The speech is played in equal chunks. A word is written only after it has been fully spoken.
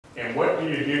And what do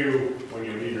you do when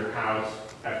you leave your house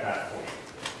at that point?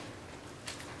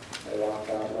 I walk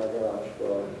out my garage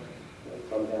door, and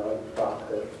come down, cross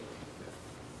it,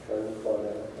 turn the corner,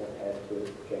 and head to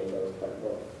Django's front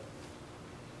door.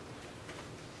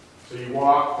 So you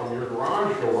walk from your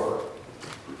garage door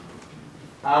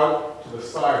out to the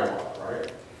sidewalk, right?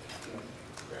 Okay.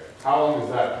 How long does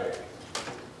that take?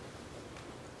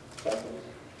 Seconds.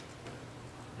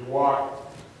 You walk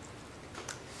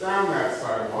down that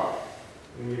sidewalk,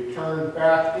 and you turn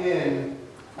back in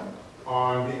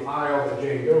on the aisle that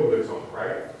Jane Doe lives on,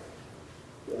 right?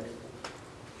 Yes.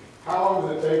 How long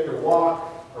does it take to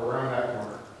walk around that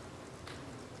corner?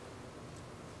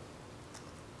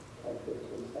 10,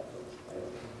 15 seconds. I don't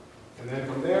know. And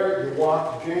then from there, you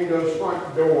walk to Jane Doe's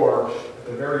front door at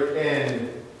the very end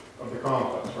of the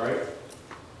complex, right?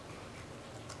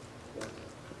 Yes.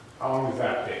 How long does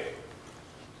that take?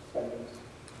 Seconds.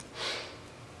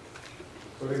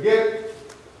 So to get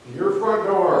to your front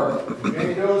door, to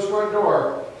Jane Doe's front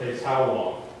door, takes how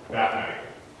long that night?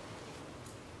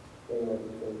 Anywhere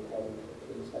between 10 and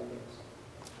 15 seconds.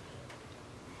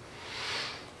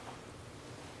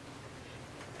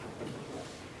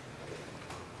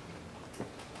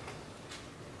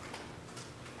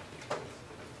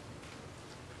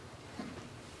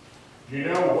 Do you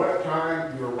know what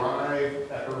time you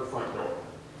arrived at her front door?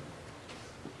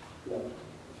 No.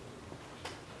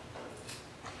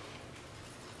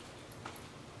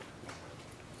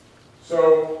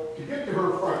 So to get to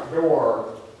her front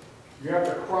door, you have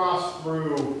to cross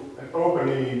through an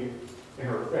opening in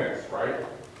her fence, right?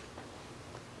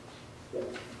 Yes.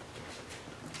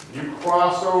 You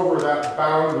cross over that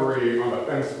boundary on the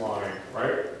fence line,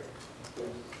 right? Yes.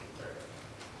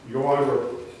 You go onto her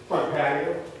front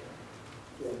patio,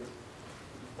 Yes.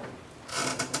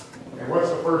 and what's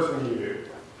the first thing you do?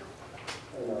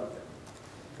 I knock.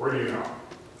 Where do you knock?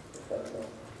 The front door.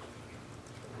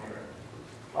 Okay.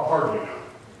 How hard do you knock?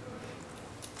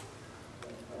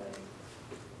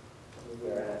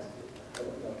 You're asking. I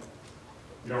don't know.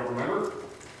 You don't remember?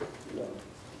 No.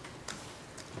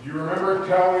 Do you remember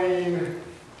telling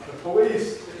the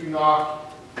police that you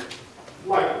knocked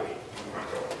lightly on the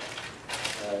front door?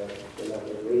 I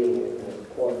remember reading it in the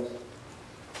reports.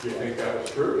 Do you think that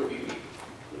was true?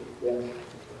 Yes.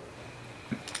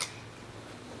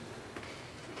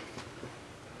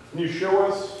 Can you show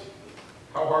us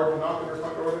how hard you knocked at her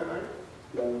front door that night?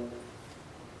 No.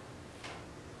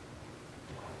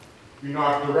 You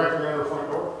knocked directly on her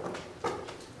front door?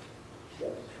 Yes.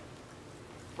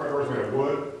 Front door's made of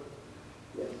wood?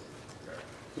 Yes.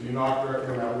 So you knocked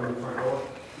directly on that wooden front door?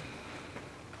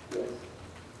 Yes.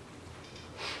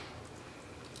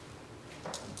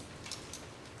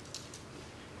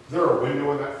 Is there a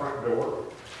window in that front door?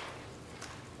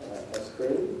 A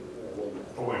screen or a window?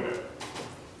 A window.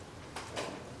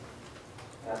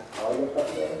 On the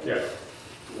front door? Yes.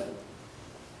 No.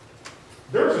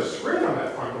 There's a screen on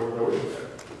that front door, though, isn't there?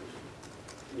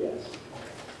 Yes.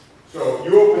 So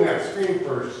you open that screen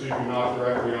first so you can knock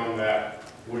directly on that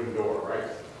wooden door, right?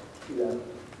 No.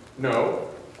 No.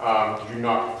 Did you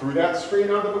knock through that screen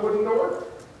onto the wooden door?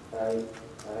 I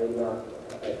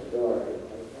knocked at the door.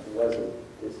 I wasn't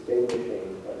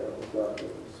distinguishing whether it was not the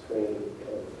screen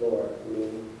or the door. I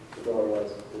mean, the door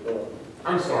was the door.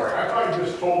 I'm sorry, I thought you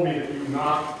just told me that you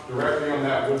knocked directly on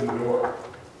that wooden door.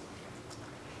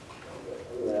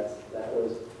 That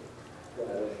was what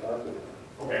I was talking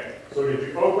about. Okay, so did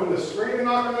you open the screen and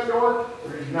knock on the door,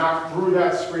 or did you knock through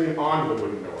that screen onto the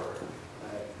wooden door?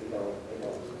 I don't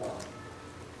recall.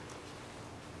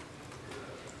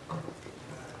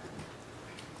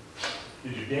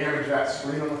 Did you damage that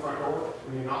screen on the front door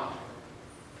when you knocked?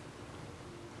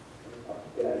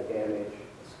 Did I damage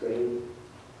the screen?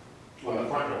 On the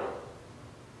front door?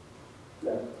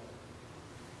 No.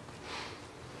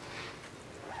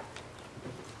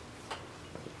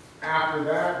 After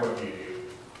that, what do you do?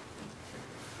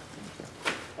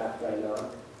 After I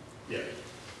knocked, Yes.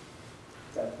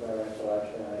 that's my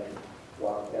recollection. I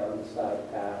walked down the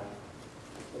side path,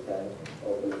 then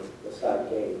opened the side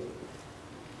gate.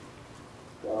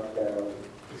 Walked down.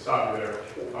 Stop you there.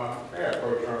 Yeah,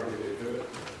 approach her and you do it.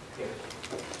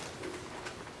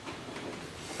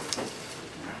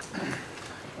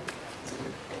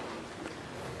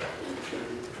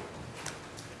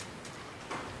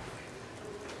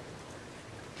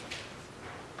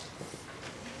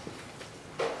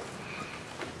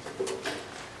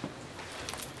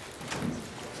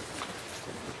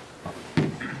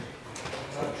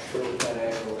 Not sure what that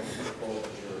angle is of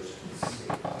yours. Let's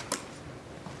see.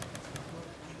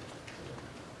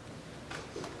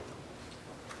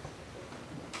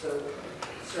 So,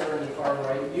 sir, in the far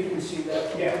right, you can see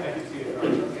that? Yeah, I can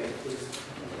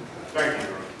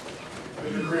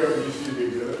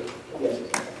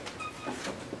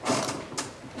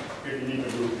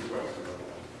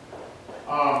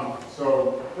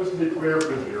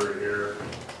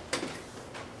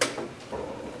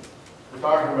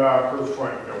talking about her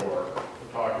front door.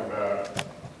 We're talking about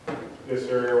this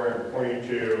area where I'm pointing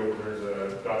to. There's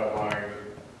a dotted line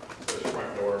that says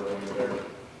front door going there.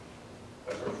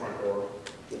 That's her front door.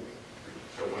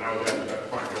 So when I was asking about the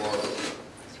front door,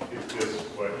 is this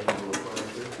what you were referring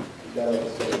to? That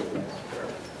was the same,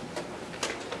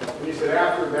 yes. And you said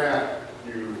after that,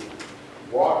 you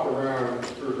walked around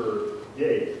through her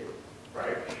gate,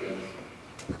 right? Yes.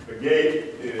 The gate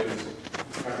is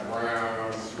kind of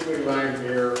brown, squiggly line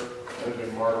here has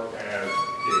been marked as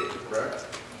gate, correct?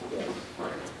 Yes.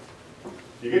 Right.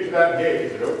 You get to that gate,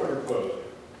 is it open or closed?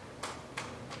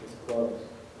 It's closed.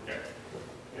 Okay.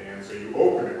 And so you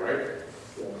open it, right?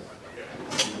 Yes.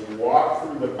 Okay. You walk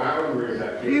through the boundary of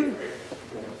that gate, right?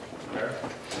 Yes. Okay.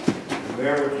 And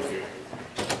then what do you do?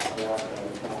 Walk on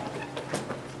the top.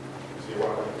 So you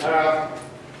walk on the path,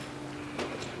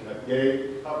 and that gate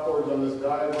upwards on this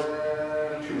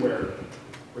diagram to where?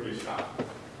 Where do you stop?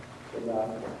 About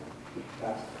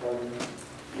past the corner.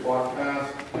 You walk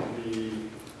past the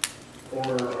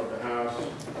corner of the house,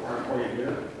 aren't pointing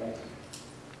here, Yes.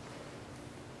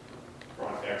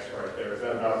 on X right there. Is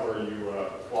that about where you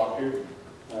walk to?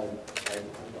 I don't know.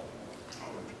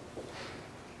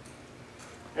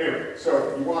 Anyway,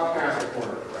 so you walk past the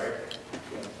corner, right?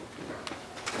 Yes.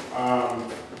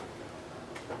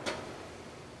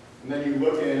 And then you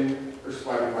look in your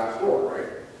sliding glass door, right?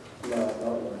 No,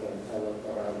 not looking. I looked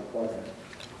around the corner.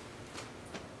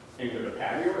 Into the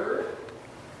patio area.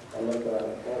 I looked around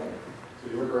the corner.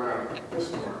 So you look around this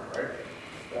corner, right?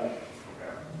 Right.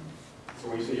 Okay. So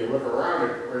when you say you look around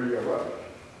it, where do you go up?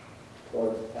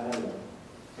 Towards the patio.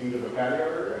 Into the patio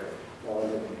area? Well,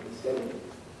 in the vicinity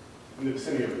In the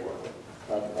vicinity of what?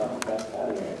 of that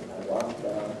patio. I walked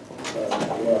down,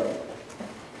 I looked.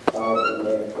 Found it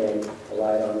may have been a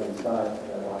light on the inside,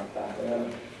 and I walked back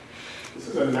around. This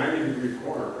is a 90-degree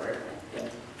corner, right?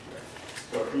 Yes.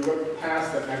 So if you look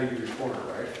past that 90-degree corner,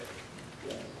 right?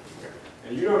 Yes. Okay.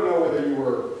 And you don't know whether you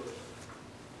were,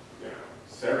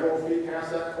 several feet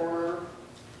past that corner,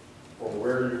 or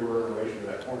where you were in relation to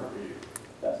that corner, do you?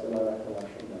 That's my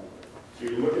recollection now. So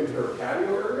you look into her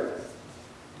patio area?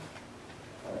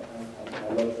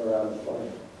 I looked around the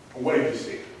corner. And what did you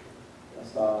see? I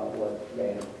saw what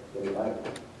may have been light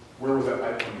Where was that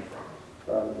light coming from?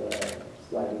 from the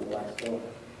sliding glass door.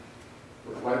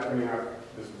 With light coming out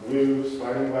this blue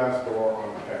sliding glass door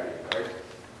on the patio,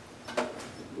 right?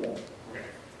 Yes. Okay.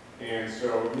 And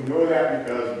so you know that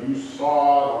because you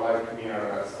saw the light coming out of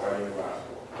that sliding glass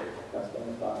door, right? That's what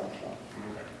I thought I saw.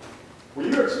 Okay. Were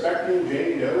you expecting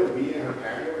Jane Doe to be in her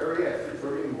patio area at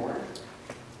 3:30 in the morning?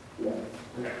 Yes.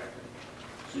 Okay.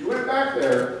 So you went back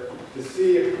there to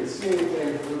see if you could see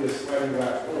anything through this sliding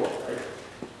glass door, right?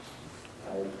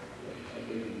 I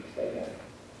didn't say that.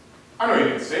 I know you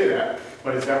didn't say that,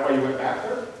 but is that why you went back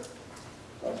there?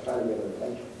 I was trying to get her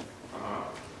attention. Uh-huh.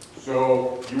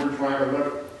 So you were trying to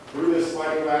look through this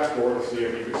sliding glass door to see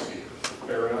if you could see her.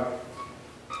 Fair enough?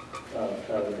 I was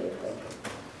trying to get her attention.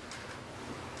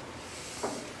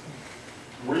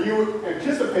 Were you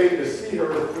anticipating to see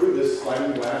her through this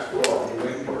sliding glass door when you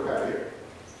went into her patio?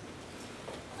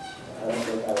 I don't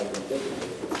think I was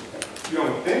anticipating. You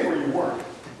don't think or you weren't?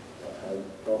 I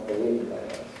don't believe I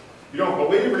was. You don't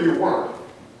believe or you weren't?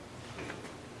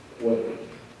 Would.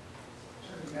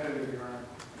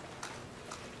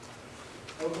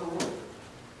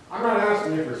 I'm not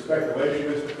asking you for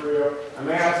speculation, Mr. Carrillo. I'm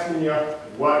asking you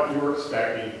what you were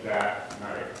expecting that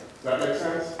night. Does that make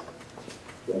sense?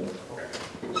 Yes. Okay.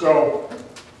 So,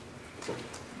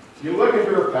 you look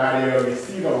into her patio, you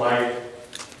see the light.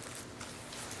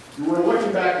 You were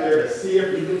looking back there to see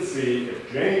if you could see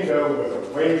if Jane Doe was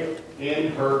awake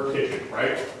in her kitchen,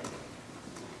 right?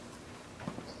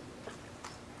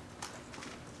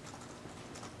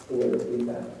 Can you repeat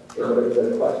that? Sure. Is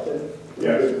it a question?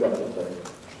 Yes. Repeat the question, sorry.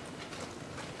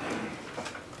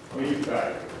 Please,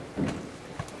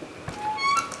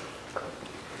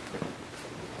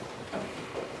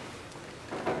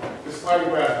 this sliding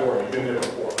glass door, you've been there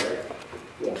before, right?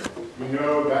 Yes. You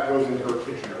know that goes into her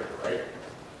kitchen area, right?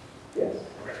 Yes.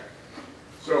 Okay.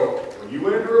 So, when you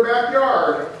went into her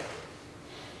backyard,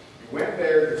 you went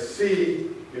there to see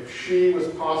if she was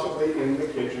possibly in the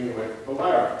kitchen with the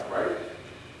light on, right?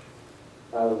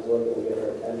 I was looking to get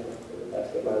her attention. To the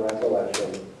best of my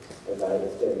recollection, as I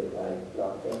stated, I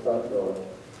knocked on the front door,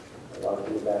 I walked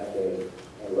through the back gate,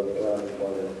 I looked around the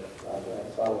corner,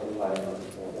 I saw the light on the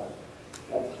corner.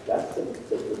 That's the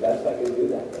best I could do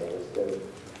that day, was to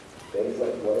base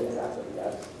like what had happened.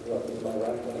 That's what was my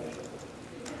recollection.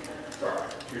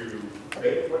 Sorry, to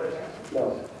make what it happened? No,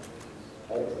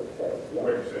 I didn't say, no.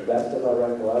 What did you say? The best of my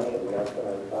recollection, that's what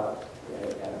I thought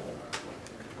had happened.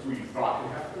 That's what you thought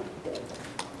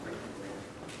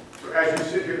as you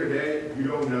sit here today, you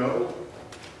don't know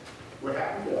what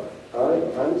happened?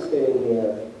 I'm sitting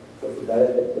here with the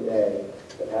benefit today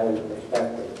of having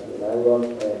perspective. I mean, I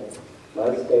look at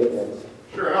my statements.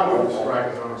 Sure, and I'll move to strike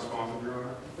as unresponsive, Your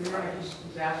Honor. Your Honor,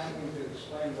 he's asking you to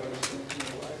explain what he's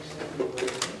thinking, what he's thinking, what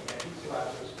he's thinking. He's allowed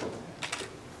to explain that.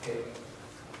 Okay.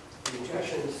 The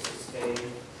objection is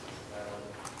sustained,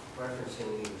 referencing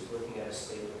he was looking at his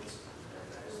statements, and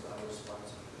that is not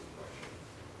responsive to the question.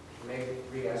 You may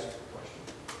re-ask the question.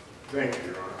 Thank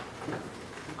you, Your Honor.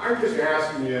 I'm just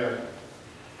asking you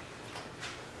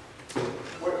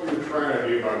what you were trying to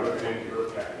do by looking into your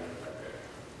cabinet that day,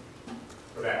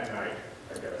 or that night,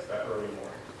 I guess, that early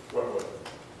morning. What was it?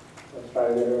 Let's try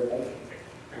to get her attention.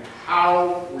 And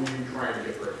how were you trying to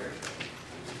get her attention?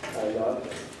 I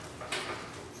knocked.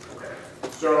 Okay.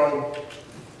 So,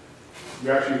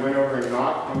 you actually went over and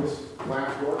knocked on this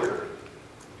glass door here?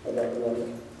 I don't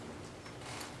remember.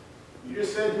 You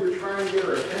just said you were trying to get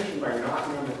her attention by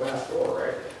knocking on the glass door,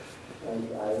 right? And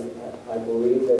I believe that